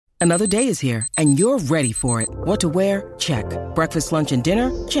Another day is here, and you're ready for it. What to wear? Check. Breakfast, lunch, and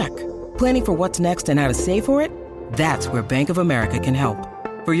dinner? Check. Planning for what's next and how to save for it? That's where Bank of America can help.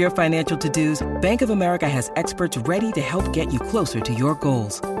 For your financial to-dos, Bank of America has experts ready to help get you closer to your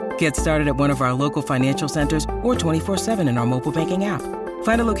goals. Get started at one of our local financial centers or 24/7 in our mobile banking app.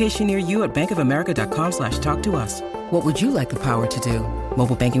 Find a location near you at bankofamerica.com/talktous. What would you like the power to do?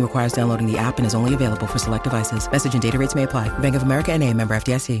 Mobile banking requires downloading the app and is only available for select devices. Message and data rates may apply. Bank of America N.A., member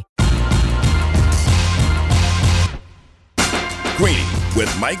FDIC. Greeny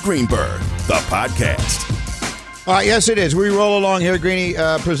with Mike Greenberg, the podcast. Yes, it is. We roll along here, Greeny,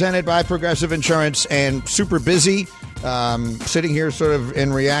 presented by Progressive Insurance, and super busy. Sitting here sort of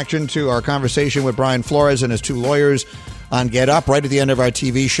in reaction to our conversation with Brian Flores and his two lawyers on Get Up right at the end of our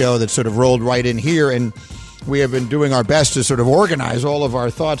TV show that sort of rolled right in here. And we have been doing our best to sort of organize all of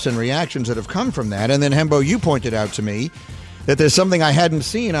our thoughts and reactions that have come from that. And then, Hembo, you pointed out to me that there's something I hadn't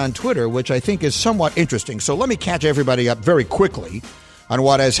seen on Twitter, which I think is somewhat interesting. So let me catch everybody up very quickly on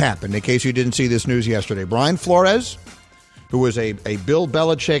what has happened, in case you didn't see this news yesterday. Brian Flores, who was a Bill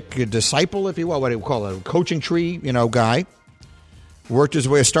Belichick disciple, if you will, what do you call it, a coaching tree, guy, worked his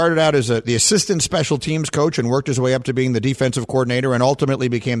way, started out as the assistant special teams coach and worked his way up to being the defensive coordinator and ultimately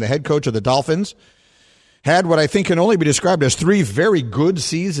became the head coach of the Dolphins. Had what I think can only be described as 3 very good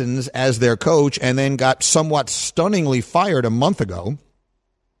seasons as their coach, and then got somewhat stunningly fired a month ago.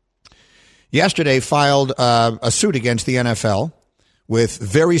 Yesterday filed a suit against the NFL with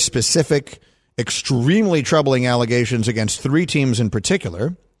very specific, extremely troubling allegations against 3 teams in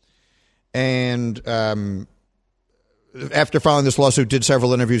particular. And after filing this lawsuit, did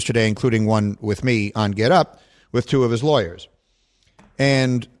several interviews today, including one with me on Get Up, with 2 of his lawyers.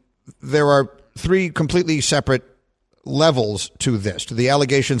 And there are 3 completely separate levels to this. The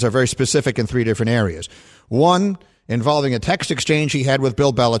allegations are very specific in 3 different areas. One, involving a text exchange he had with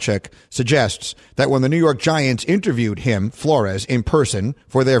Bill Belichick, suggests that when the New York Giants interviewed him, Flores, in person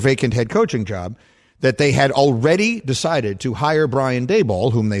for their vacant head coaching job, that they had already decided to hire Brian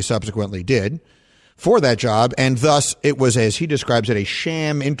Daboll, whom they subsequently did, for that job, and thus it was, as he describes it, a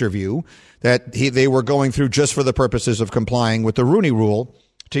sham interview that they were going through just for the purposes of complying with the Rooney Rule,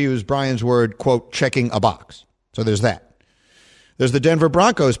 to use Brian's word, quote, checking a box. So there's that. There's the Denver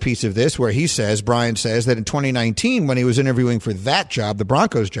Broncos piece of this, where Brian says that in 2019, when he was interviewing for that job, the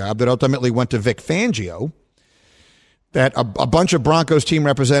Broncos job, that ultimately went to Vic Fangio, that a bunch of Broncos team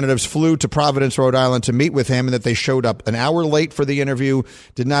representatives flew to Providence, Rhode Island to meet with him, and that they showed up an hour late for the interview,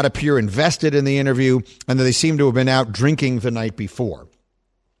 did not appear invested in the interview, and that they seemed to have been out drinking the night before.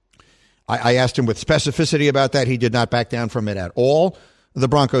 I asked him with specificity about that. He did not back down from it at all. The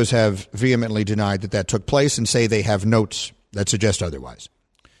Broncos have vehemently denied that took place and say they have notes that suggest otherwise.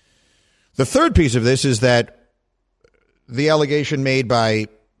 The third piece of this is that the allegation made by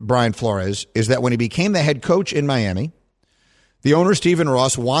Brian Flores is that when he became the head coach in Miami, the owner, Stephen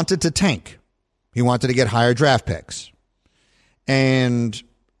Ross, wanted to tank. He wanted to get higher draft picks. And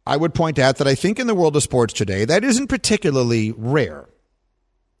I would point out that I think in the world of sports today, that isn't particularly rare.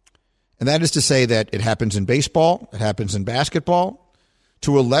 And that is to say that it happens in baseball, it happens in basketball,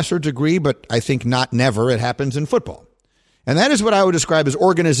 to a lesser degree, but I think not never, it happens in football. And that is what I would describe as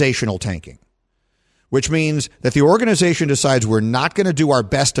organizational tanking, which means that the organization decides we're not going to do our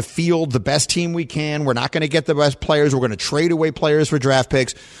best to field the best team we can. We're not going to get the best players. We're going to trade away players for draft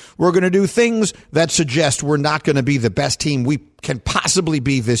picks. We're going to do things that suggest we're not going to be the best team we can possibly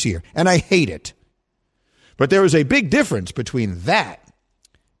be this year. And I hate it. But there is a big difference between that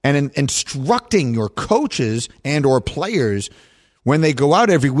and instructing your coaches and or players when they go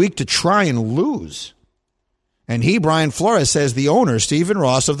out every week to try and lose. And Brian Flores, says the owner, Stephen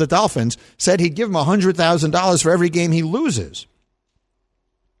Ross of the Dolphins, said he'd give him $100,000 for every game he loses.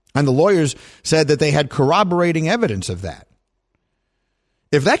 And the lawyers said that they had corroborating evidence of that.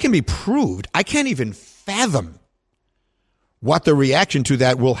 If that can be proved, I can't even fathom what the reaction to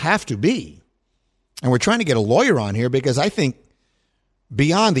that will have to be. And we're trying to get a lawyer on here because I think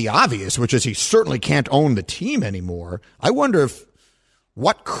beyond the obvious, which is he certainly can't own the team anymore, I wonder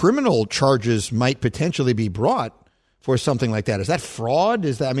what criminal charges might potentially be brought for something like that. Is that fraud?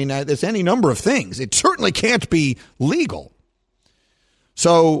 There's any number of things. It certainly can't be legal.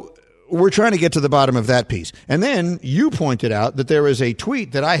 So we're trying to get to the bottom of that piece. And then you pointed out that there is a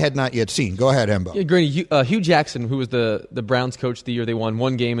tweet that I had not yet seen. Go ahead, Hembo. Yeah, Greeny, Hugh Jackson, who was the Browns coach the year they won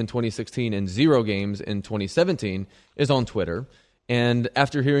 1 game in 2016 and 0 games in 2017, is on Twitter. And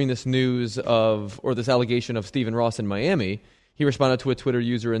after hearing this news this allegation of Stephen Ross in Miami, he responded to a Twitter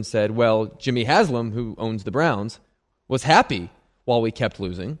user and said, well, Jimmy Haslam, who owns the Browns, was happy while we kept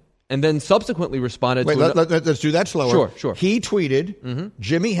losing. and then subsequently responded Wait, to... let's do that slower. Sure. He tweeted,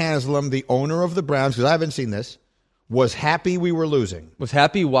 Jimmy Haslam, the owner of the Browns, because I haven't seen this, was happy we were losing. Was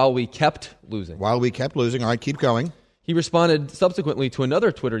happy while we kept losing. While we kept losing. All right, keep going. He responded subsequently to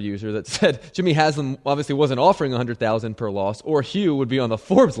another Twitter user that said Jimmy Haslam obviously wasn't offering $100,000 per loss, or Hugh would be on the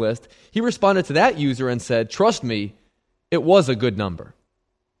Forbes list. He responded to that user and said, "Trust me, it was a good number."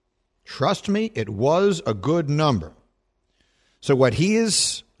 Trust me, it was a good number. So what he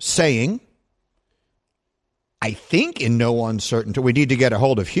is saying, I think in no uncertainty, we need to get a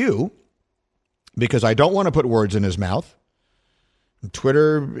hold of Hugh, because I don't want to put words in his mouth.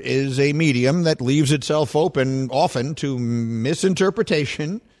 Twitter is a medium that leaves itself open often to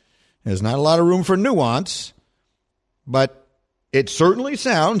misinterpretation. There's not a lot of room for nuance, but it certainly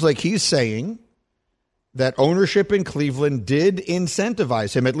sounds like he's saying that ownership in Cleveland did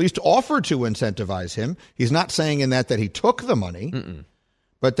incentivize him, at least offer to incentivize him. He's not saying in that he took the money,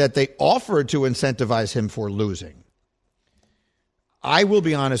 but that they offered to incentivize him for losing. I will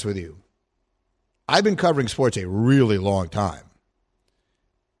be honest with you. I've been covering sports a really long time.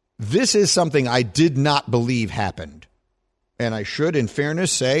 This is something I did not believe happened. And I should, in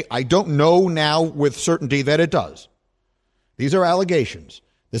fairness, say I don't know now with certainty that it does. These are allegations.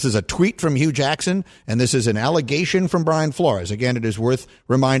 This is a tweet from Hugh Jackson, and this is an allegation from Brian Flores. Again, it is worth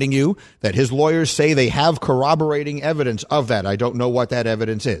reminding you that his lawyers say they have corroborating evidence of that. I don't know what that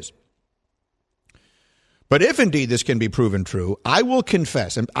evidence is. But if indeed this can be proven true, I will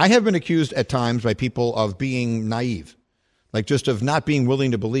confess, and I have been accused at times by people of being naive, like just of not being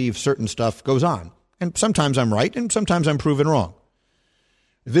willing to believe certain stuff goes on. And sometimes I'm right, and sometimes I'm proven wrong.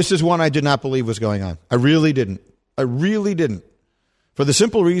 This is one I did not believe was going on. I really didn't. For the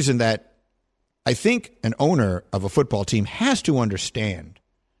simple reason that I think an owner of a football team has to understand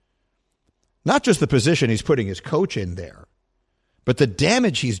not just the position he's putting his coach in there, but the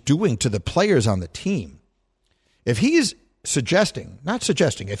damage he's doing to the players on the team. If he's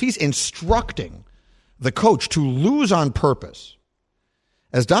if he's instructing the coach to lose on purpose,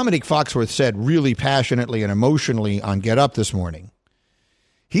 as Dominique Foxworth said really passionately and emotionally on Get Up this morning,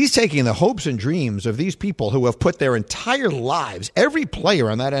 he's taking the hopes and dreams of these people who have put their entire lives, every player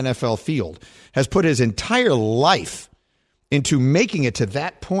on that NFL field has put his entire life into making it to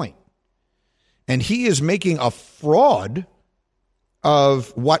that point. And he is making a fraud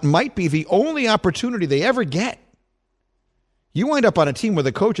of what might be the only opportunity they ever get. You wind up on a team where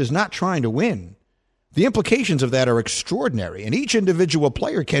the coach is not trying to win. The implications of that are extraordinary, and each individual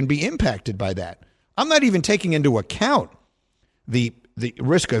player can be impacted by that. I'm not even taking into account the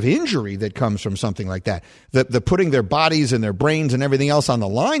risk of injury that comes from something like that, the putting their bodies and their brains and everything else on the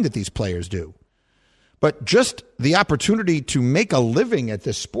line that these players do. But just the opportunity to make a living at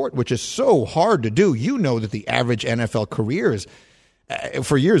this sport, which is so hard to do. You know that the average NFL career is,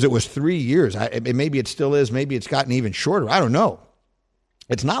 for years, it was 3 years. Maybe it still is. Maybe it's gotten even shorter. I don't know.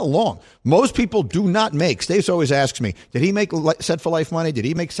 It's not long. Most people do not make. Stace always asks me, did he make Set for Life money? Did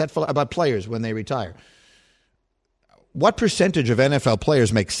he make Set for Life about players when they retire? What percentage of NFL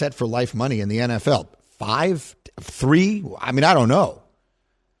players make Set for Life money in the NFL? 5? 3? I mean, I don't know.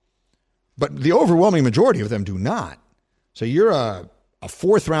 But the overwhelming majority of them do not. So you're a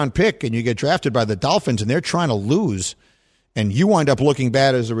fourth-round pick and you get drafted by the Dolphins and they're trying to lose and you wind up looking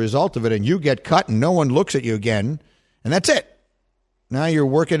bad as a result of it and you get cut and no one looks at you again and that's it. Now you're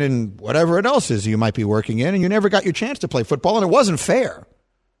working in whatever it else is you might be working in and you never got your chance to play football and it wasn't fair.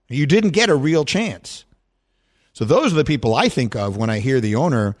 You didn't get a real chance. So those are the people I think of when I hear the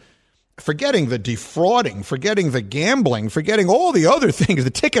owner forgetting the defrauding, forgetting the gambling, forgetting all the other things, the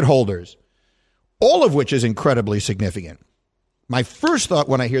ticket holders, all of which is incredibly significant. My first thought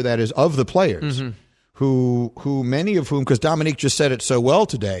when I hear that is of the players, who many of whom, because Dominique just said it so well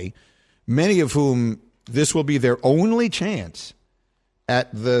today, many of whom this will be their only chance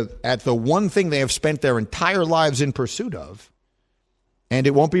at the one thing they have spent their entire lives in pursuit of, and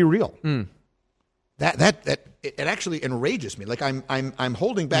it won't be real. It actually enrages me. Like I'm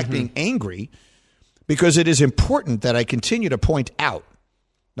holding back being angry because it is important that I continue to point out.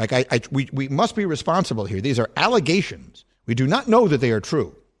 Like we must be responsible here. These are allegations. We do not know that they are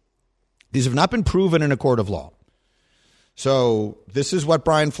true. These have not been proven in a court of law. So this is what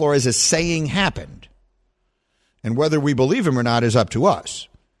Brian Flores is saying happened. And whether we believe him or not is up to us.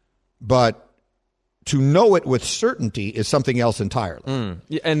 But to know it with certainty is something else entirely.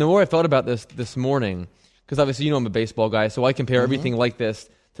 Yeah, and the more I thought about this morning, because obviously you know I'm a baseball guy, so I compare everything like this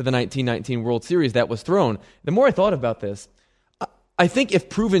to the 1919 World Series that was thrown. The more I thought about this, I think if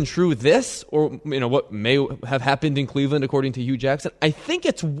proven true this, or what may have happened in Cleveland according to Hugh Jackson, I think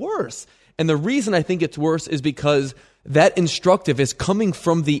it's worse. And the reason I think it's worse is because that instructive is coming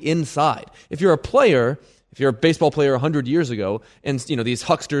from the inside. If you're a player, if you're a baseball player 100 years ago, and these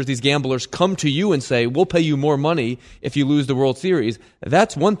hucksters, these gamblers come to you and say, we'll pay you more money if you lose the World Series,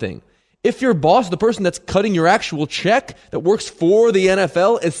 that's one thing. If your boss, the person that's cutting your actual check, that works for the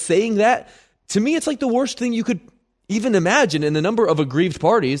NFL, is saying that, to me, it's like the worst thing you could even imagine. And the number of aggrieved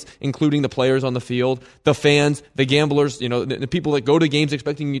parties, including the players on the field, the fans, the gamblers, the people that go to games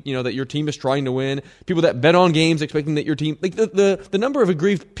expecting, that your team is trying to win, people that bet on games expecting that your team, like the number of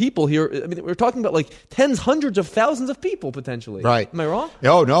aggrieved people here, I mean, we're talking about like tens, hundreds of thousands of people potentially. Right. Am I wrong?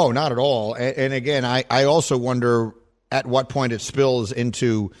 No, not at all. And again, I also wonder at what point it spills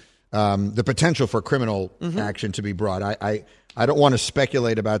into the potential for criminal action to be brought. I don't want to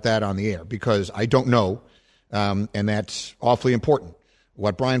speculate about that on the air because I don't know. And that's awfully important.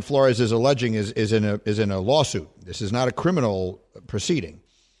 What Brian Flores is alleging is in a lawsuit. This is not a criminal proceeding.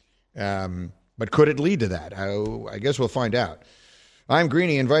 But could it lead to that? I guess we'll find out. I'm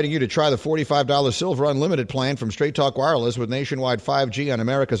Greeny, inviting you to try the $45 Silver Unlimited plan from Straight Talk Wireless with nationwide 5G on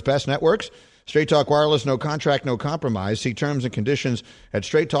America's best networks. Straight Talk Wireless, no contract, no compromise. See terms and conditions at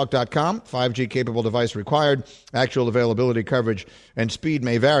straighttalk.com. 5G capable device required. Actual availability, coverage, and speed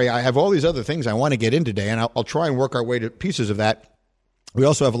may vary. I have all these other things I want to get in today, and I'll try and work our way to pieces of that. We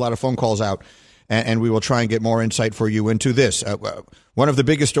also have a lot of phone calls out, and we will try and get more insight for you into this. One of the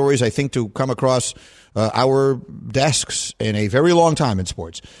biggest stories, I think, to come across our desks in a very long time in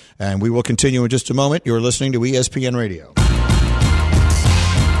sports. And we will continue in just a moment. You're listening to ESPN Radio.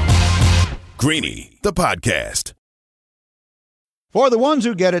 Greeny, the podcast. For the ones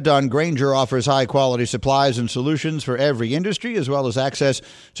who get it done, Grainger offers high-quality supplies and solutions for every industry, as well as access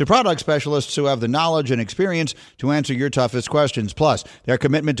to product specialists who have the knowledge and experience to answer your toughest questions. Plus, their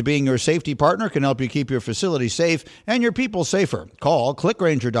commitment to being your safety partner can help you keep your facility safe and your people safer. Call,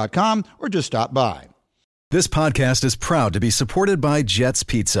 clickgrainger.com, or just stop by. This podcast is proud to be supported by Jets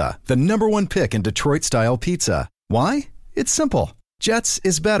Pizza, the #1 pick in Detroit-style pizza. Why? It's simple. Jets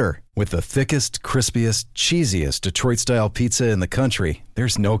is better. With the thickest, crispiest, cheesiest Detroit-style pizza in the country,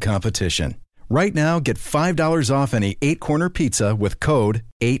 there's no competition. Right now, get $5 off any 8-corner pizza with code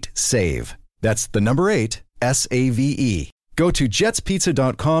 8SAVE. That's the number 8, S-A-V-E. Go to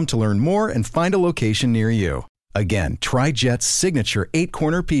jetspizza.com to learn more and find a location near you. Again, try Jet's signature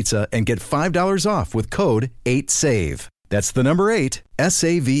 8-corner pizza and get $5 off with code 8SAVE. That's the number 8,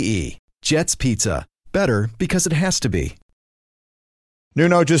 S-A-V-E. Jet's Pizza. Better because it has to be.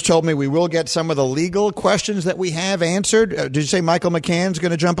 Nuno just told me we will get some of the legal questions that we have answered. Did you say Michael McCann's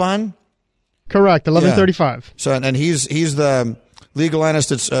going to jump on? Correct, 11:35. Yeah. So, and he's the legal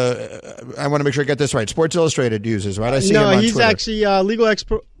analyst that's, I want to make sure I get this right, Sports Illustrated uses, right? I see him on he's Twitter. Actually a legal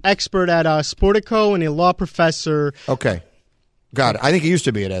expert at Sportico and a law professor. Okay. Got it. I think he used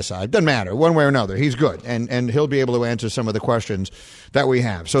to be at SI. It doesn't matter. One way or another. He's good. And he'll be able to answer some of the questions that we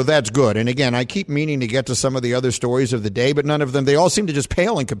have. So that's good. And again, I keep meaning to get to some of the other stories of the day, but none of them, they all seem to just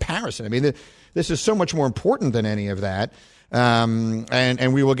pale in comparison. I mean, this is so much more important than any of that.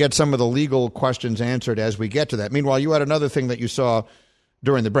 And we will get some of the legal questions answered as we get to that. Meanwhile, you had another thing that you saw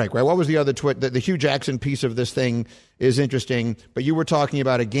during the break, right? What was the other tweet? The Hugh Jackson piece of this thing is interesting, but you were talking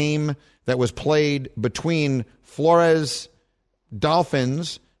about a game that was played between Flores,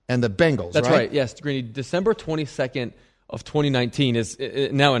 Dolphins, and the Bengals. That's right. Yes, Greeny. December 22nd of 2019 is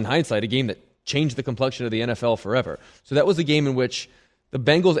now, in hindsight, a game that changed the complexion of the NFL forever. So that was a game in which the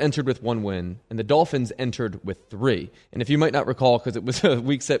Bengals entered with 1 win, and the Dolphins entered with 3. And if you might not recall, because it was a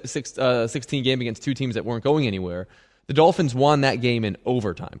Week 16 game against 2 teams that weren't going anywhere, the Dolphins won that game in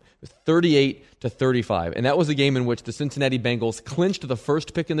overtime. It was 38-35, and that was a game in which the Cincinnati Bengals clinched the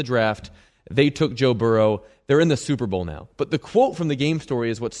first pick in the draft. They took Joe Burrow. They're in the Super Bowl now. But the quote from the game story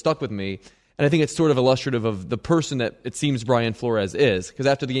is what stuck with me, and I think it's sort of illustrative of the person that it seems Brian Flores is, because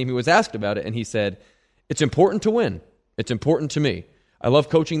after the game he was asked about it, and he said, "It's important to win. It's important to me. I love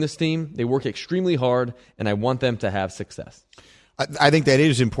coaching this team. They work extremely hard, and I want them to have success." I think that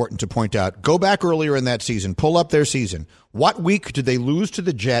is important to point out. Go back earlier in that season. Pull up their season. What week did they lose to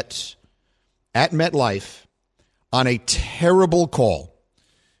the Jets at MetLife on a terrible call?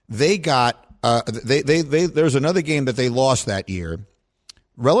 They got there's another game that they lost that year,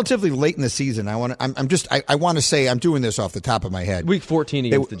 relatively late in the season. I want to say I'm doing this off the top of my head. Week 14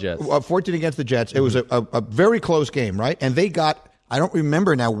 against the Jets. 14 against the Jets. It was a very close game, right? And they got, I don't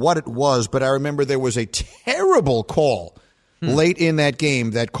remember now what it was, but I remember there was a terrible call late in that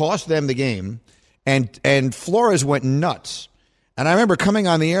game that cost them the game, and Flores went nuts. And I remember coming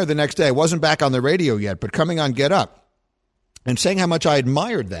on the air the next day. I wasn't back on the radio yet, but coming on Get Up and saying how much I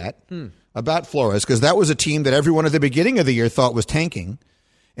admired that about Flores, because that was a team that everyone at the beginning of the year thought was tanking.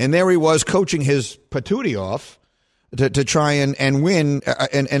 And there he was coaching his patootie off to try and win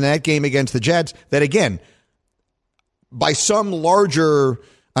in that game against the Jets. That again, by some larger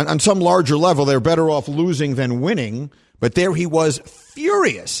on some larger level, they're better off losing than winning. But there he was,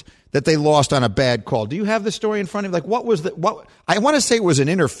 furious that they lost on a bad call. Do you have the story in front of you? Like, what was what? I want to say it was an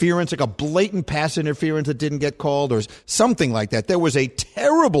interference, like a blatant pass interference that didn't get called or something like that. There was a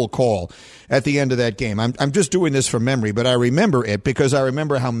terrible call at the end of that game. I'm just doing this from memory, but I remember it because I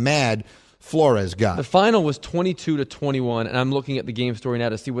remember how mad Flores got. The final was 22-21, and I'm looking at the game story now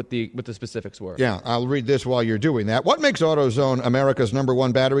to see what the specifics were. Yeah, I'll read this while you're doing that. What makes AutoZone America's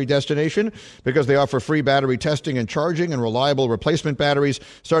 #1 battery destination? Because they offer free battery testing and charging and reliable replacement batteries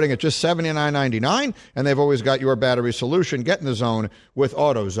starting at just $79.99, and they've always got your battery solution. Get in the zone with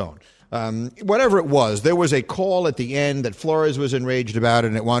AutoZone. Whatever it was, there was a call at the end that Flores was enraged about,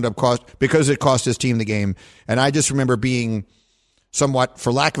 and it wound up because it cost his team the game. And I just remember being somewhat,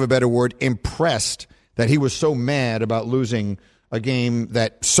 for lack of a better word, impressed that he was so mad about losing a game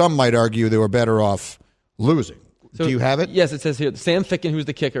that some might argue they were better off losing. So, do you have it? Yes, it says here, Sam Ficken, who's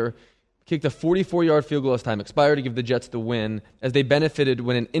the kicker, kicked a 44-yard field goal as time expired to give the Jets the win, as they benefited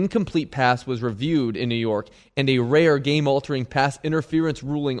when an incomplete pass was reviewed in New York and a rare game-altering pass interference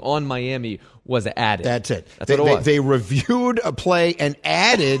ruling on Miami was added. That's it. That's what it was. They reviewed a play and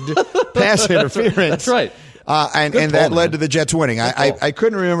added pass interference. That's right. And that led to the Jets winning. I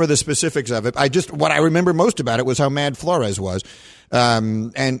couldn't remember the specifics of it. What I remember most about it was how mad Flores was,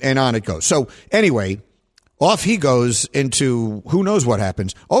 and on it goes. So anyway, off he goes into who knows what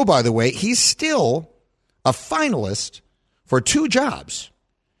happens. Oh, by the way, he's still a finalist for 2 jobs.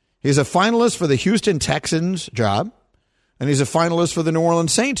 He's a finalist for the Houston Texans job, and he's a finalist for the New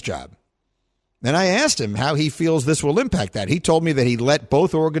Orleans Saints job. And I asked him how he feels this will impact that. He told me that he let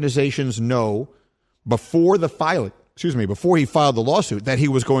both organizations know before he filed the lawsuit that he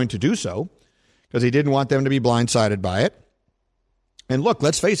was going to do so because he didn't want them to be blindsided by it. And look,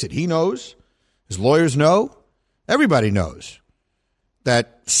 let's face it, he knows, his lawyers know, everybody knows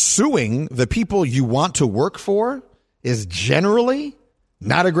that suing the people you want to work for is generally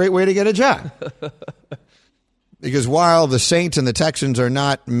not a great way to get a job. Because while the Saints and the Texans are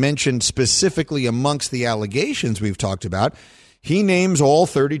not mentioned specifically amongst the allegations we've talked about, he names all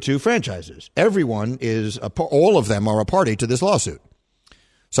 32 franchises. Everyone all of them are a party to this lawsuit.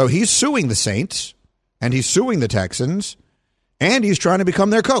 So he's suing the Saints, and he's suing the Texans, and he's trying to become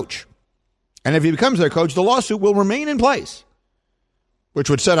their coach. And if he becomes their coach, the lawsuit will remain in place, which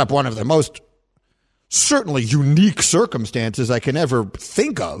would set up one of the most certainly unique circumstances I can ever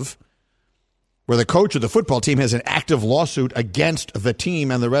think of, where the coach of the football team has an active lawsuit against the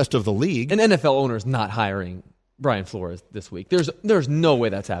team and the rest of the league. An NFL owner is not hiring Brian Flores this week. There's no way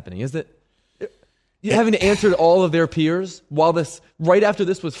that's happening, is it? You having to answer to all of their peers right after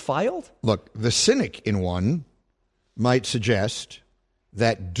this was filed? Look, the cynic in one might suggest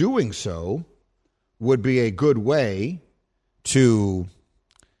that doing so would be a good way to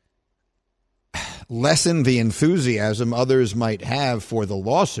lessen the enthusiasm others might have for the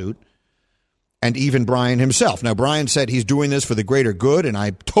lawsuit, and even Brian himself. Now, Brian said he's doing this for the greater good, and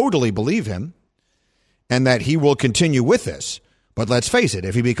I totally believe him, and that he will continue with this. But let's face it,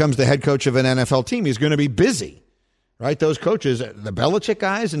 if he becomes the head coach of an NFL team, he's going to be busy, right? Those coaches, the Belichick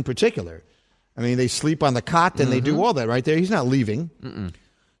guys in particular, I mean, they sleep on the cot and they do all that right there. He's not leaving.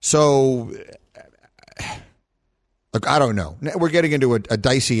 So, look, I don't know. We're getting into a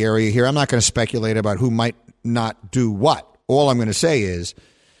dicey area here. I'm not going to speculate about who might not do what. All I'm going to say is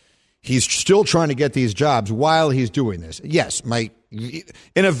he's still trying to get these jobs while he's doing this. Yes, in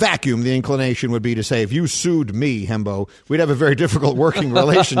a vacuum, the inclination would be to say, if you sued me, Hembo, we'd have a very difficult working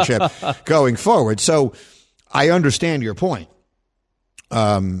relationship going forward. So I understand your point.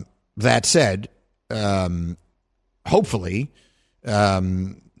 That said, hopefully,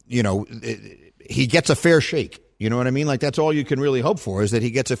 he gets a fair shake. You know what I mean? Like, that's all you can really hope for, is that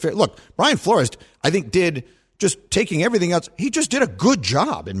he gets a fair... Look, Brian Flores, I think, did, just taking everything else, he just did a good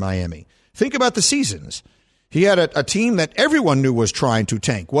job in Miami. Think about the seasons. He had a team that everyone knew was trying to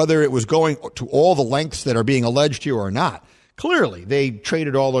tank, whether it was going to all the lengths that are being alleged here or not. Clearly, they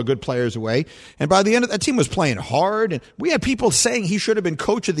traded all their good players away. And by the end, that team was playing hard. And we had people saying he should have been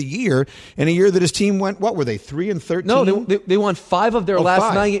coach of the year in a year that his team went, what were they, 3-13? No, they won 5 of their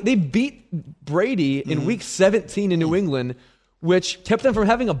last 9 games. They beat Brady in week 17 in New England, which kept them from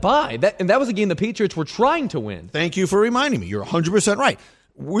having a bye. That was a game the Patriots were trying to win. Thank you for reminding me. You're 100% right.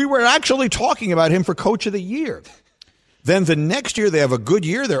 We were actually talking about him for coach of the year. Then the next year they have a good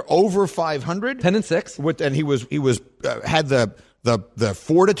year. They're over 500, 10-6, and he had the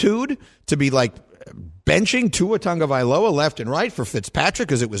fortitude to be like benching Tua Tagovailoa left and right for Fitzpatrick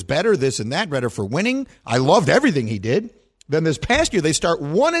because it was better, this and that, better for winning. I loved everything he did. Then this past year, they start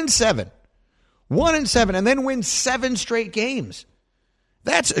 1-7. 1-7, and then win 7 straight games.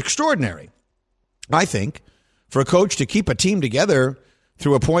 That's extraordinary, I think, for a coach to keep a team together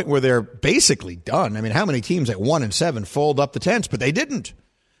through a point where they're basically done. I mean, how many teams at 1-7 fold up the tents? But they didn't.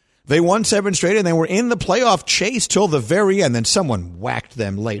 They won 7 straight, and they were in the playoff chase till the very end. Then someone whacked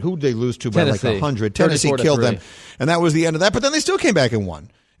them late. Who did they lose to by Tennessee. like 100? Tennessee killed them, and that was the end of that. But then they still came back and won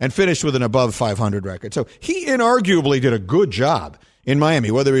and finished with an above 500 record. So he inarguably did a good job in Miami,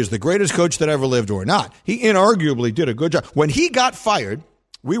 whether he's the greatest coach that ever lived or not. He inarguably did a good job. When he got fired,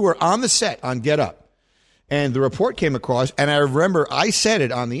 we were on the set on Get Up, and the report came across, and I remember I said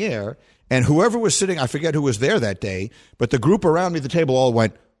it on the air, and whoever was sitting, I forget who was there that day, but the group around me at the table all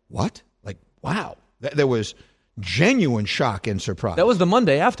went, what? Like, wow. There was genuine shock and surprise. That was the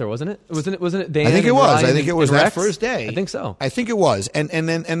Monday after, wasn't it? Wasn't it Dan? I think it was. Ryan I think it was and that Rex? first day. I think so. I think it was. And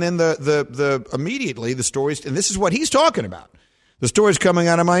then the immediately the stories, and this is what he's talking about. The stories coming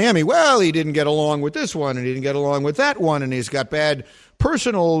out of Miami. Well, he didn't get along with this one, and he didn't get along with that one, and he's got bad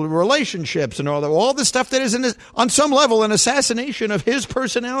personal relationships and all the stuff that is on some level an assassination of his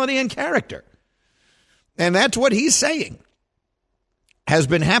personality and character. And that's what he's saying has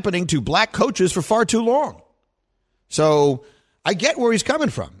been happening to black coaches for far too long. So I get where he's coming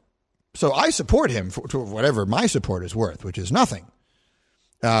from. So I support him for whatever my support is worth, which is nothing.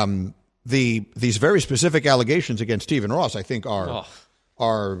 These very specific allegations against Stephen Ross, I think, are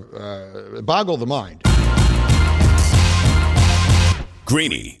boggle the mind.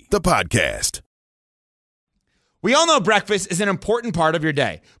 Greeny, the podcast. We all know breakfast is an important part of your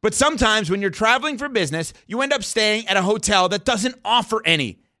day, but sometimes when you're traveling for business, you end up staying at a hotel that doesn't offer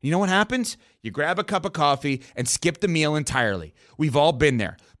any. You know what happens? You grab a cup of coffee and skip the meal entirely. We've all been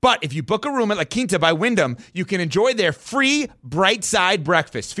there. But if you book a room at La Quinta by Wyndham, you can enjoy their free Bright Side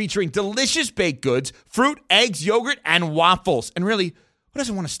breakfast featuring delicious baked goods, fruit, eggs, yogurt, and waffles. And really, who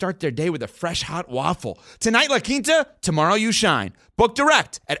doesn't want to start their day with a fresh, hot waffle? Tonight, La Quinta, tomorrow you shine. Book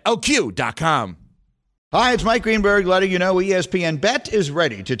direct at lq.com. Hi, it's Mike Greenberg letting you know ESPN Bet is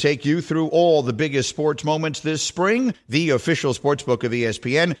ready to take you through all the biggest sports moments this spring. The official sportsbook of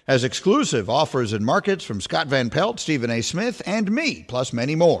ESPN has exclusive offers and markets from Scott Van Pelt, Stephen A. Smith, and me, plus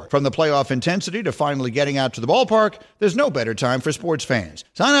many more. From the playoff intensity to finally getting out to the ballpark, there's no better time for sports fans.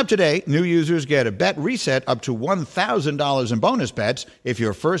 Sign up today. New users get a bet reset up to $1,000 in bonus bets if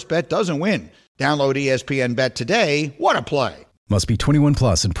your first bet doesn't win. Download ESPN Bet today. What a play. Must be 21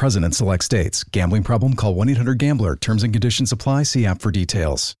 plus and present in select states. Gambling problem? Call 1-800-GAMBLER. Terms and conditions apply. See app for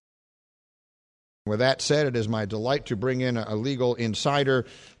details. With that said, it is my delight to bring in a legal insider,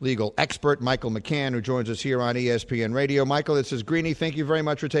 legal expert, Michael McCann, who joins us here on ESPN Radio. Michael, this is Greeny. Thank you very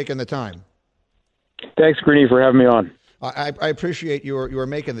much for taking the time. Thanks, Greeny, for having me on. I appreciate your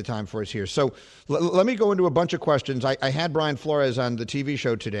making the time for us here. So let me go into a bunch of questions. I had Brian Flores on the TV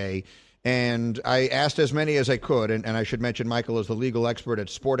show today, and I asked as many as I could, and I should mention Michael is the legal expert at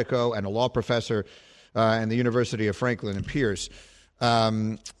Sportico and a law professor in the University of Franklin and Pierce,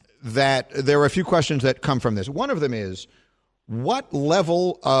 that there are a few questions that come from this. One of them is, what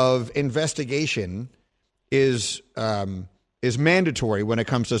level of investigation is mandatory when it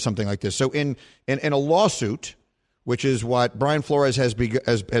comes to something like this? So in a lawsuit, which is what Brian Flores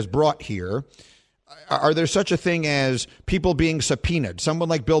has brought here, are there such a thing as people being subpoenaed? Someone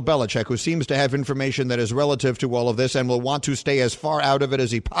like Bill Belichick, who seems to have information that is relative to all of this and will want to stay as far out of it as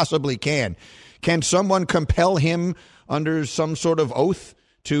he possibly can. Can someone compel him under some sort of oath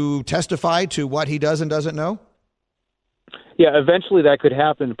to testify to what he does and doesn't know? Yeah, eventually that could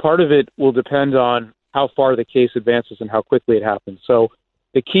happen. Part of it will depend on how far the case advances and how quickly it happens. So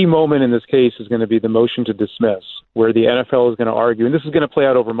the key moment in this case is going to be the motion to dismiss, where the NFL is going to argue, and this is going to play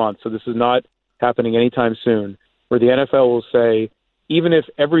out over months, so this is not happening anytime soon, where the NFL will say, even if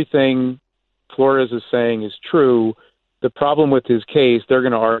everything Flores is saying is true, the problem with his case, they're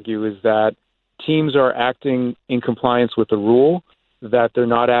going to argue, is that teams are acting in compliance with the rule, that they're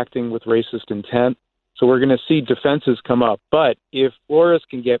not acting with racist intent. So we're going to see defenses come up. But if Flores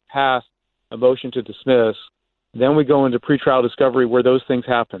can get past a motion to dismiss, then we go into pretrial discovery where those things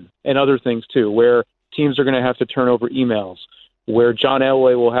happen, and other things too, where teams are going to have to turn over emails, where John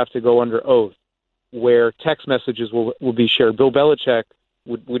Elway will have to go under oath, where text messages will be shared. Bill Belichick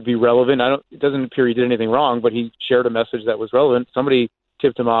would be relevant. It doesn't appear he did anything wrong, but he shared a message that was relevant. Somebody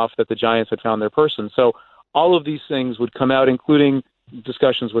tipped him off that the Giants had found their person. So all of these things would come out, including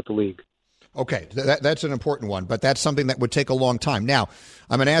discussions with the league. Okay, that's an important one, but that's something that would take a long time. Now,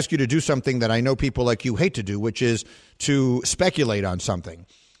 I'm going to ask you to do something that I know people like you hate to do, which is to speculate on something.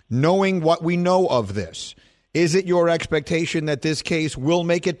 knowing what we know of this, is it your expectation that this case will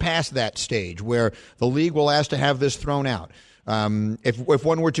make it past that stage where the league will ask to have this thrown out? If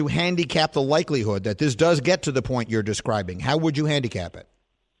one were to handicap the likelihood that this does get to the point you're describing, how would you handicap it?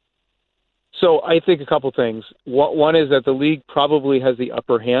 So I think a couple things. One is that the league probably has the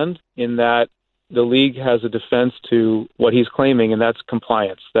upper hand in that the league has a defense to what he's claiming, and that's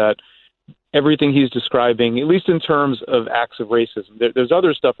compliance, that everything he's describing, at least in terms of acts of racism. There's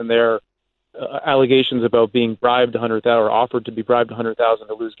other stuff in there, allegations about being bribed $100,000 or offered to be bribed $100,000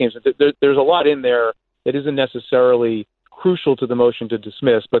 to lose games. There's a lot in there that isn't necessarily crucial to the motion to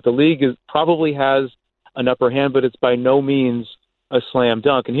dismiss, but the league probably has an upper hand, but it's by no means a slam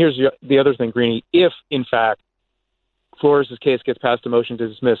dunk. And here's the other thing, Greeny. If, in fact, Flores' case gets past a motion to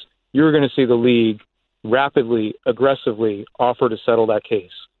dismiss, you're going to see the league rapidly, aggressively offer to settle that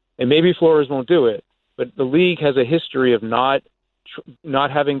case. And maybe Flores won't do it, but the league has a history of not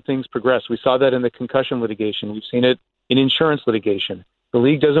having things progress. We saw that in the concussion litigation. We've seen it in insurance litigation. The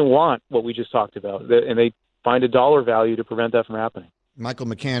league doesn't want what we just talked about, and they find a dollar value to prevent that from happening. Michael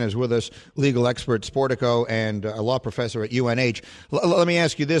McCann is with us, legal expert, Sportico, and a law professor at UNH. Let me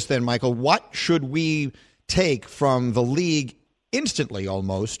ask you this then, Michael. What should we take from the league instantly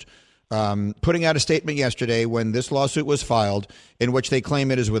almost, putting out a statement yesterday when this lawsuit was filed in which they claim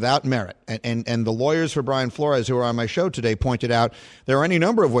it is without merit? And the lawyers for Brian Flores who are on my show today pointed out there are any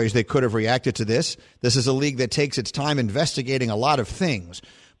number of ways they could have reacted to this. This is a league that takes its time investigating a lot of things,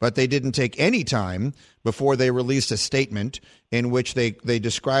 but they didn't take any time before they released a statement in which they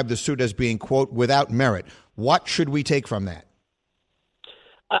described the suit as being, quote, without merit. What should we take from that?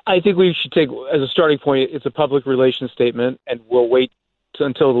 I think we should take, as a starting point, it's a public relations statement, and we'll wait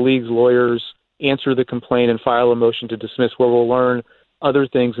until the league's lawyers answer the complaint and file a motion to dismiss, where we'll learn other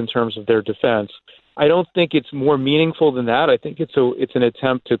things in terms of their defense. I don't think it's more meaningful than that. I think it's an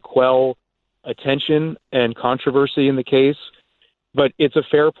attempt to quell attention and controversy in the case. But it's a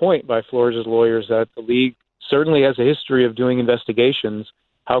fair point by Flores' lawyers that the league certainly has a history of doing investigations.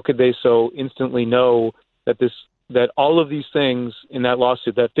 How could they so instantly know that all of these things in that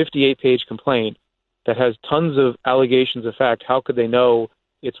lawsuit, that 58-page complaint that has tons of allegations of fact, how could they know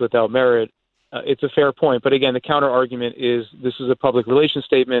it's without merit? It's a fair point. But again, the counter argument is this is a public relations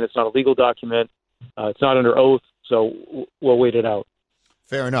statement. It's not a legal document. It's not under oath. So we'll wait it out.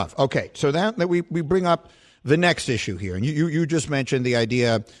 Fair enough. Okay. So that we bring up the next issue here. And you just mentioned the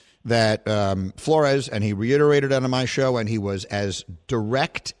idea that Flores, and he reiterated it on my show, and he was as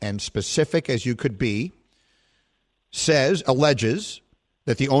direct and specific as you could be, alleges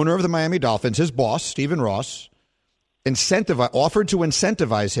that the owner of the Miami Dolphins, his boss, Stephen Ross, offered to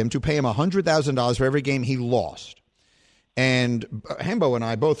incentivize him to pay him $100,000 for every game he lost. And Hembo and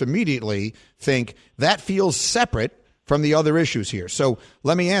I both immediately think that feels separate from the other issues here. So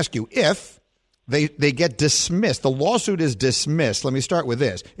let me ask you, if they get dismissed, the lawsuit is dismissed. Let me start with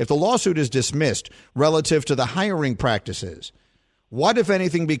this. If the lawsuit is dismissed relative to the hiring practices, what, if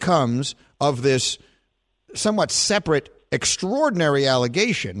anything, becomes of this somewhat separate, extraordinary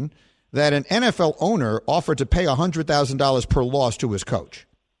allegation that an NFL owner offered to pay $100,000 per loss to his coach?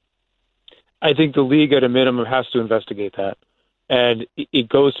 I think the league at a minimum has to investigate that. And it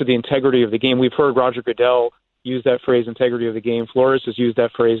goes to the integrity of the game. We've heard Roger Goodell use that phrase, integrity of the game. Flores has used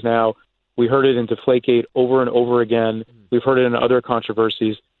that phrase now. We heard it in Deflategate over and over again. We've heard it in other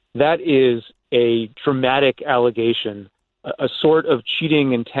controversies. That is a dramatic allegation, a sort of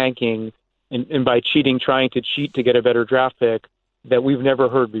cheating and tanking, and by cheating, trying to cheat to get a better draft pick that we've never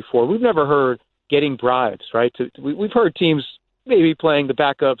heard before. We've never heard getting bribes, right? We've heard teams maybe playing the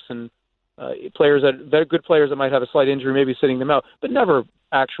backups and players that are good players that might have a slight injury, maybe sitting them out, but never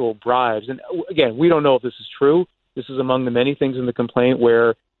actual bribes. And again, we don't know if this is true. This is among the many things in the complaint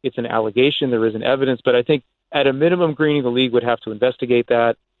where it's an allegation, there isn't evidence, but I think at a minimum, Greeny, the league would have to investigate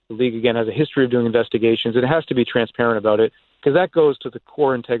that. The league, again, has a history of doing investigations. It has to be transparent about it because that goes to the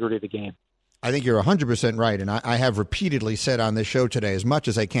core integrity of the game. I think you're 100% right, and I have repeatedly said on this show today as much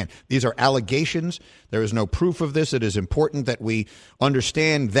as I can, these are allegations. There is no proof of this. It is important that we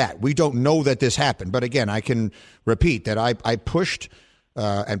understand that. We don't know that this happened. But again, I can repeat that I pushed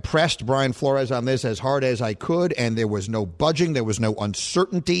and pressed Brian Flores on this as hard as I could, and there was no budging. There was no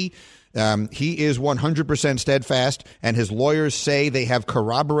uncertainty. He is 100% steadfast, and his lawyers say they have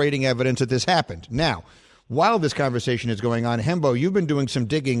corroborating evidence that this happened. Now, while this conversation is going on, Hembo, you've been doing some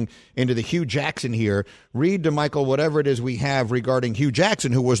digging into the Hugh Jackson here. Read to Michael whatever it is we have regarding Hugh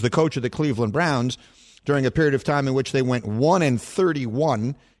Jackson, who was the coach of the Cleveland Browns during a period of time in which they went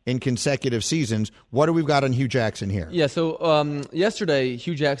 1-31 in consecutive seasons. What do we got on Hugh Jackson here? Yeah, so yesterday,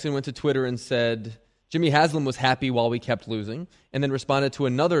 Hugh Jackson went to Twitter and said Jimmy Haslam was happy while we kept losing, and then responded to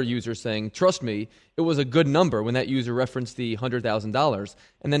another user saying, trust me, it was a good number when that user referenced the $100,000.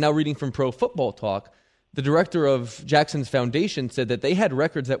 And then now reading from Pro Football Talk, the director of Jackson's foundation said that they had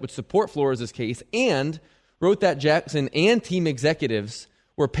records that would support Flores' case and wrote that Jackson and team executives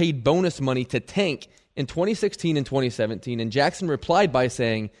were paid bonus money to tank in 2016 and 2017. And Jackson replied by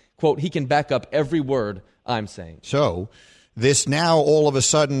saying, quote, he can back up every word I'm saying. So this now all of a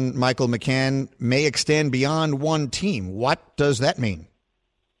sudden, Michael McCann, may extend beyond one team. What does that mean?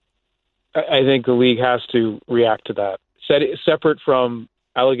 I think the league has to react to that. Separate from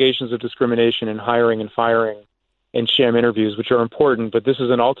allegations of discrimination in hiring and firing and sham interviews, which are important, but this is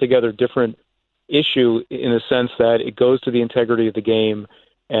an altogether different issue in the sense that it goes to the integrity of the game.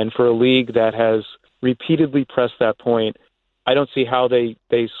 And for a league that has repeatedly pressed that point, I don't see how they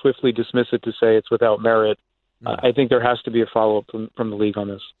swiftly dismiss it to say it's without merit. I think there has to be a follow-up from the league on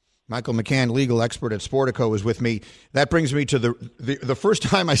this. Michael McCann, legal expert at Sportico, is with me. That brings me to the first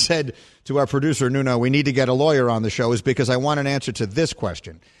time I said to our producer, Nuno, we need to get a lawyer on the show, is because I want an answer to this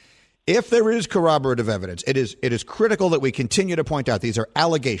question. If there is corroborative evidence, it is critical that we continue to point out these are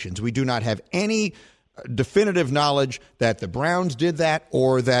allegations. We do not have any definitive knowledge that the Browns did that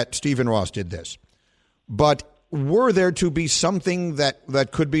or that Stephen Ross did this. But were there to be something that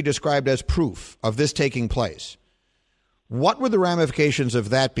could be described as proof of this taking place, what would the ramifications of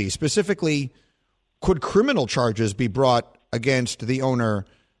that be? Specifically, could criminal charges be brought against the owner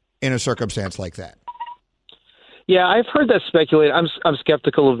in a circumstance like that? Yeah, I've heard that speculated. I'm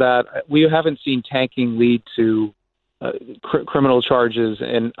skeptical of that. We haven't seen tanking lead to criminal charges,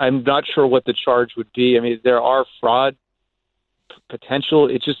 and I'm not sure what the charge would be. I mean, there are fraud potential.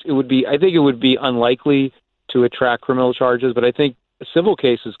 I think it would be unlikely to attract criminal charges, but I think civil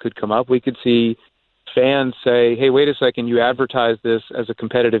cases could come up. We could see fans say, hey, wait a second, you advertised this as a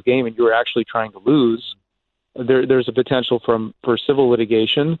competitive game and you were actually trying to lose. There's a potential for civil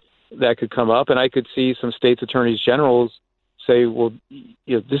litigation that could come up, and I could see some states' attorneys generals say, well,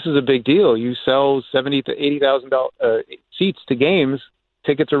 this is a big deal. You sell 70 to 80,000 seats to games.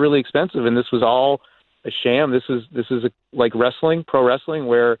 Tickets are really expensive, and this was all a sham. This is like wrestling, pro wrestling,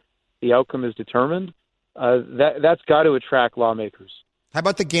 where the outcome is determined. That's got to attract lawmakers. How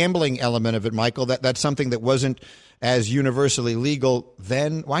about the gambling element of it, Michael? That's something that wasn't as universally legal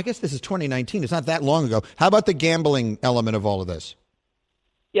then. Well, I guess this is 2019. It's not that long ago. How about the gambling element of all of this?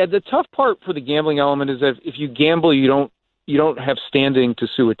 Yeah, the tough part for the gambling element is that if you gamble, you don't have standing to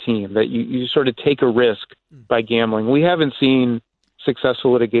sue a team. That you sort of take a risk by gambling. We haven't seen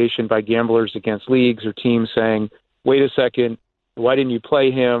successful litigation by gamblers against leagues or teams saying, wait a second, why didn't you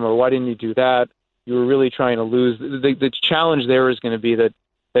play him or why didn't you do that? You were really trying to lose. The challenge there is going to be that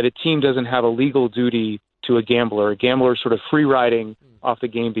a team doesn't have a legal duty to a gambler. A gambler is sort of free riding off the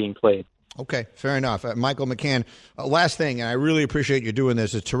game being played. Okay, fair enough. Michael McCann, last thing, and I really appreciate you doing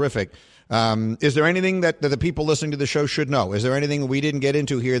this. It's terrific. Is there anything that the people listening to the show should know? Is there anything we didn't get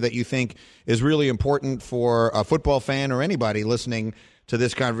into here that you think is really important for a football fan or anybody listening to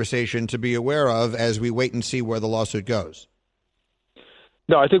this conversation to be aware of as we wait and see where the lawsuit goes?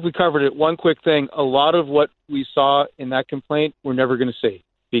 No, I think we covered it. One quick thing. A lot of what we saw in that complaint we're never going to see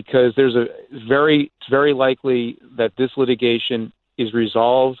because it's very likely that this litigation is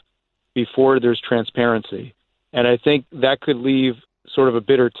resolved before there's transparency. And I think that could leave sort of a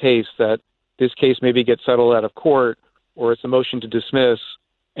bitter taste that this case maybe gets settled out of court or it's a motion to dismiss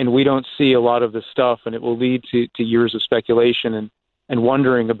and we don't see a lot of this stuff and it will lead to years of speculation and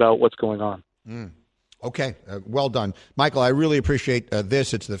wondering about what's going on. Okay, well done. Michael, I really appreciate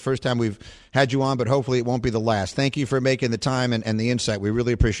this. It's the first time we've had you on, but hopefully it won't be the last. Thank you for making the time and the insight. We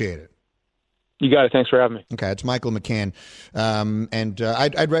really appreciate it. You got it. Thanks for having me. Okay, it's Michael McCann.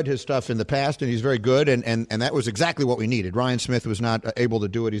 I'd read his stuff in the past, and he's very good, and that was exactly what we needed. Ryan Smith was not able to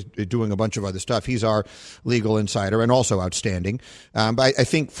do it. He's doing a bunch of other stuff. He's our legal insider and also outstanding. But I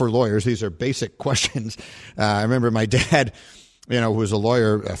think for lawyers, these are basic questions. I remember my dad, who was a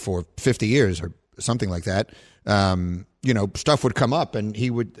lawyer for 50 years or something like that, stuff would come up and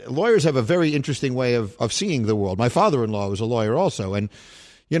lawyers have a very interesting way of seeing the world. My father-in-law was a lawyer also. And,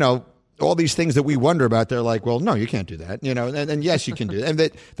 all these things that we wonder about, they're like, well, no, you can't do that, and yes, you can do that.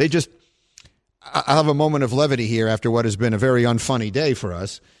 And they just, I'll have a moment of levity here after what has been a very unfunny day for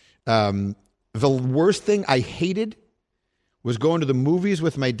us. The worst thing I hated was going to the movies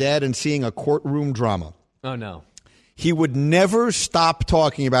with my dad and seeing a courtroom drama. Oh, no. He would never stop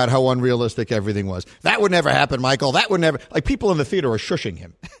talking about how unrealistic everything was. That would never happen, Michael. That would never. Like, people in the theater are shushing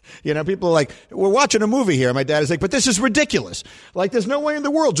him. You know, people are like, we're watching a movie here. My dad is like, but this is ridiculous. Like, there's no way in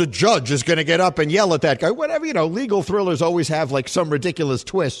the world a judge is going to get up and yell at that guy. Whatever, you know, legal thrillers always have like some ridiculous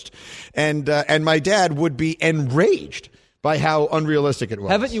twist. And my dad would be enraged by how unrealistic it was.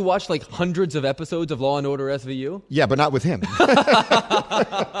 Haven't you watched like hundreds of episodes of Law and Order SVU? Yeah, but not with him.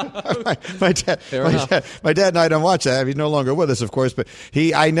 my dad and I don't watch that. He's no longer with us, of course, but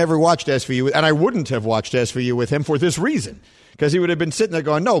I never watched SVU, and I wouldn't have watched SVU with him for this reason. Because he would have been sitting there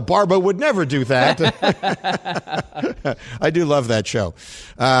going, no, Barba would never do that. I do love that show.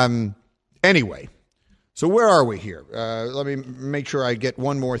 Anyway, so where are we here? Let me make sure I get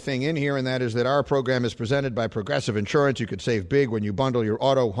one more thing in here, and that is that our program is presented by Progressive Insurance. You could save big when you bundle your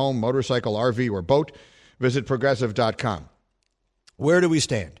auto, home, motorcycle, RV, or boat. Visit Progressive.com. Where do we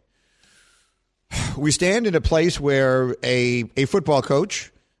stand? We stand in a place where a football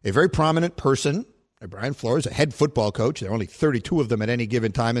coach, a very prominent person, Brian Flores, a head football coach, there are only 32 of them at any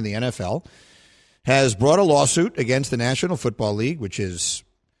given time in the NFL, has brought a lawsuit against the National Football League, which is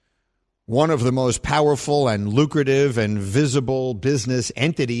one of the most powerful and lucrative and visible business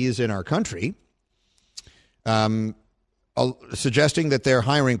entities in our country, suggesting that their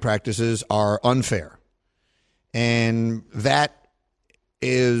hiring practices are unfair. And that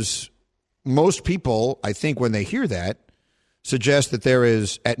is, most people, I think, when they hear that, suggest that there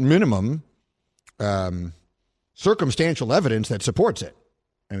is, at minimum, circumstantial evidence that supports it.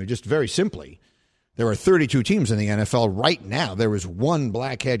 I mean, just very simply, there are 32 teams in the NFL right now. There is one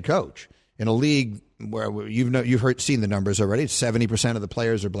black head coach in a league where you've seen the numbers already. 70% of the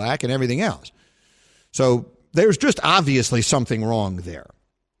players are black and everything else. So there's just obviously something wrong there.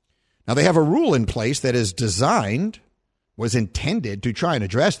 Now, they have a rule in place that is was intended to try and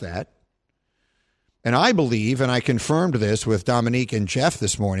address that. And I believe, and I confirmed this with Dominique and Jeff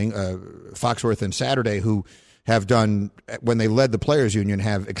this morning, Foxworth and Saturday, who have done, when they led the Players Union,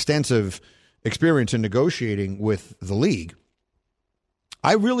 have extensive experience in negotiating with the league.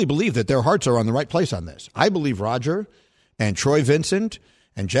 I really believe that their hearts are on the right place on this. I believe Roger and Troy Vincent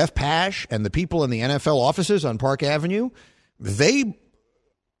and Jeff Pash and the people in the NFL offices on Park Avenue, they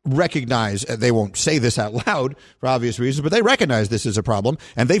recognize, they won't say this out loud for obvious reasons, but they recognize this is a problem,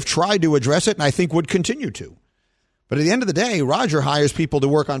 and they've tried to address it, and I think would continue to. But at the end of the day, Roger hires people to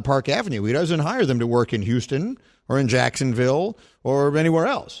work on Park Avenue. He doesn't hire them to work in Houston or in Jacksonville or anywhere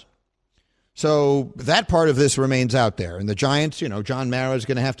else. So that part of this remains out there. And the Giants, John Mara is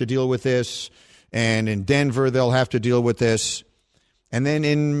going to have to deal with this, and in Denver, they'll have to deal with this. And then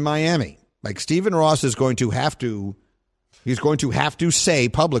in Miami, like Stephen Ross is going to have to say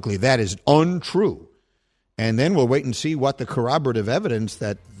publicly that is untrue. And then we'll wait and see what the corroborative evidence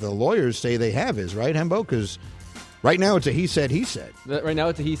that the lawyers say they have is, right, Hembo? Because right now it's a he said, he said. Right now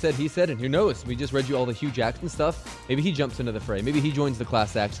it's a he said, and who knows? We just read you all the Hugh Jackson stuff. Maybe he jumps into the fray. Maybe he joins the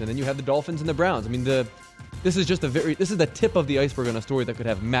class action, and then you have the Dolphins and the Browns. I mean, this is the tip of the iceberg on a story that could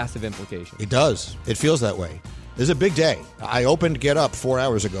have massive implications. It does. It feels that way. This is a big day. I opened Get Up 4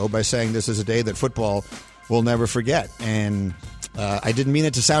 hours ago by saying this is a day that football will never forget. And I didn't mean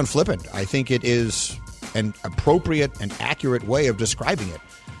it to sound flippant. I think it is an appropriate and accurate way of describing it.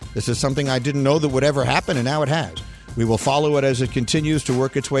 This is something I didn't know that would ever happen, and now it has. We will follow it as it continues to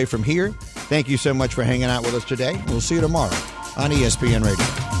work its way from here. Thank you so much for hanging out with us today. We'll see you tomorrow on ESPN Radio.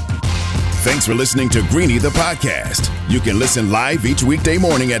 Thanks for listening to Greeny the podcast. You can listen live each weekday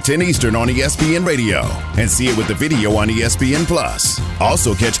morning at 10 Eastern on ESPN Radio and see it with the video on ESPN Plus.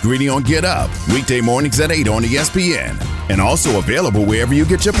 Also catch Greeny on Get Up weekday mornings at 8 on ESPN and also available wherever you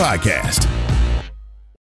get your podcast.